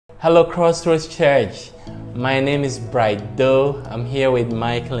Hello Crossroads Church, my name is Bright Doe. I'm here with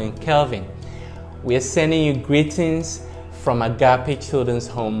Michael and Kelvin. We are sending you greetings from Agape Children's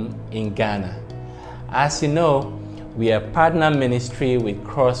Home in Ghana. As you know, we are partner ministry with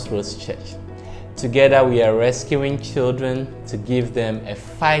Crossroads Church. Together we are rescuing children to give them a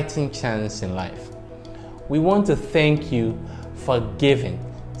fighting chance in life. We want to thank you for giving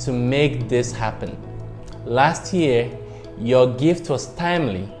to make this happen. Last year, your gift was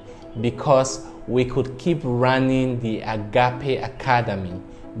timely because we could keep running the Agape Academy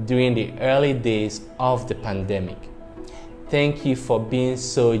during the early days of the pandemic. Thank you for being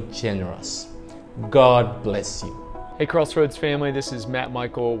so generous. God bless you. Hey Crossroads family, this is Matt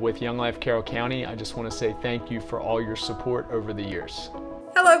Michael with Young Life Carroll County. I just want to say thank you for all your support over the years.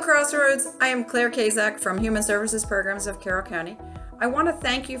 Hello Crossroads, I am Claire Kazak from Human Services Programs of Carroll County. I want to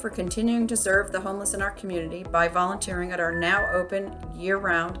thank you for continuing to serve the homeless in our community by volunteering at our now open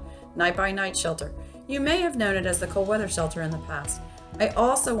year-round night-by-night shelter. You may have known it as the cold weather shelter in the past. I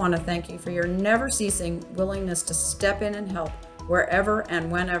also want to thank you for your never-ceasing willingness to step in and help wherever and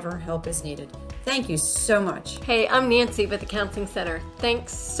whenever help is needed. Thank you so much. Hey, I'm Nancy with the Counseling Center.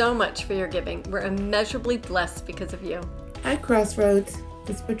 Thanks so much for your giving. We're immeasurably blessed because of you. Hi Crossroads,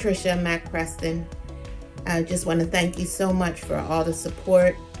 this is Patricia Mac Preston. I just want to thank you so much for all the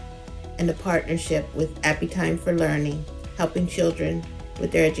support and the partnership with Appetime for Learning, helping children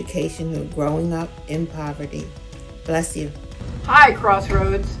with their education who are growing up in poverty. Bless you. Hi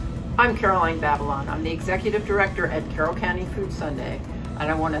Crossroads, I'm Caroline Babylon. I'm the Executive Director at Carroll County Food Sunday, and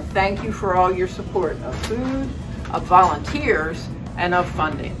I want to thank you for all your support of food, of volunteers, and of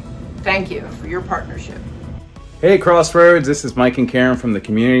funding. Thank you for your partnership. Hey Crossroads, this is Mike and Karen from the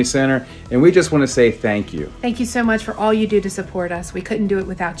Community Center, and we just want to say thank you. Thank you so much for all you do to support us. We couldn't do it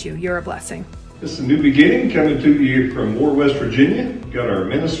without you. You're a blessing. This is a new beginning coming to you from Moore, West Virginia. Got our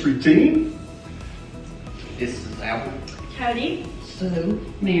ministry team. This is Albert. Cody.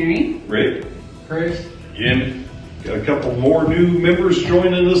 Sue. Mary. Rick. Chris. Jimmy. Got a couple more new members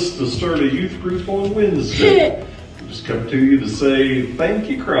joining us to start a youth group on Wednesday. We just come to you to say thank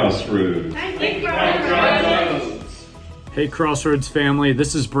you, Crossroads. Thank you, Crossroads. Hey Crossroads family,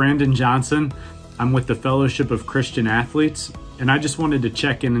 this is Brandon Johnson. I'm with the Fellowship of Christian Athletes, and I just wanted to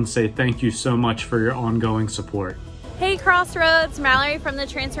check in and say thank you so much for your ongoing support. Hey Crossroads, Mallory from the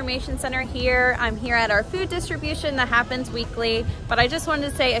Transformation Center here. I'm here at our food distribution that happens weekly, but I just wanted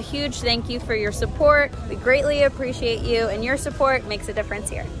to say a huge thank you for your support. We greatly appreciate you, and your support makes a difference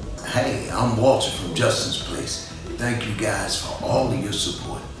here. Hey, I'm Walter from Justin's Place. Thank you guys for all of your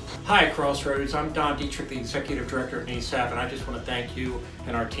support. Hi Crossroads, I'm Don Dietrich, the Executive Director at NESAP, and I just want to thank you,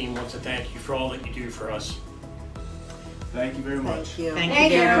 and our team wants to thank you for all that you do for us. Thank you very much. Thank you.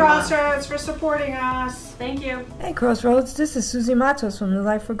 Thank you, Crossroads, for supporting us. Thank you. Hey Crossroads, this is Susie Matos from New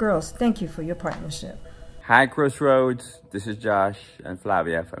Life for Girls. Thank you for your partnership. Hi Crossroads, this is Josh and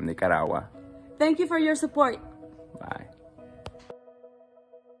Flavia from Nicaragua. Thank you for your support. Bye.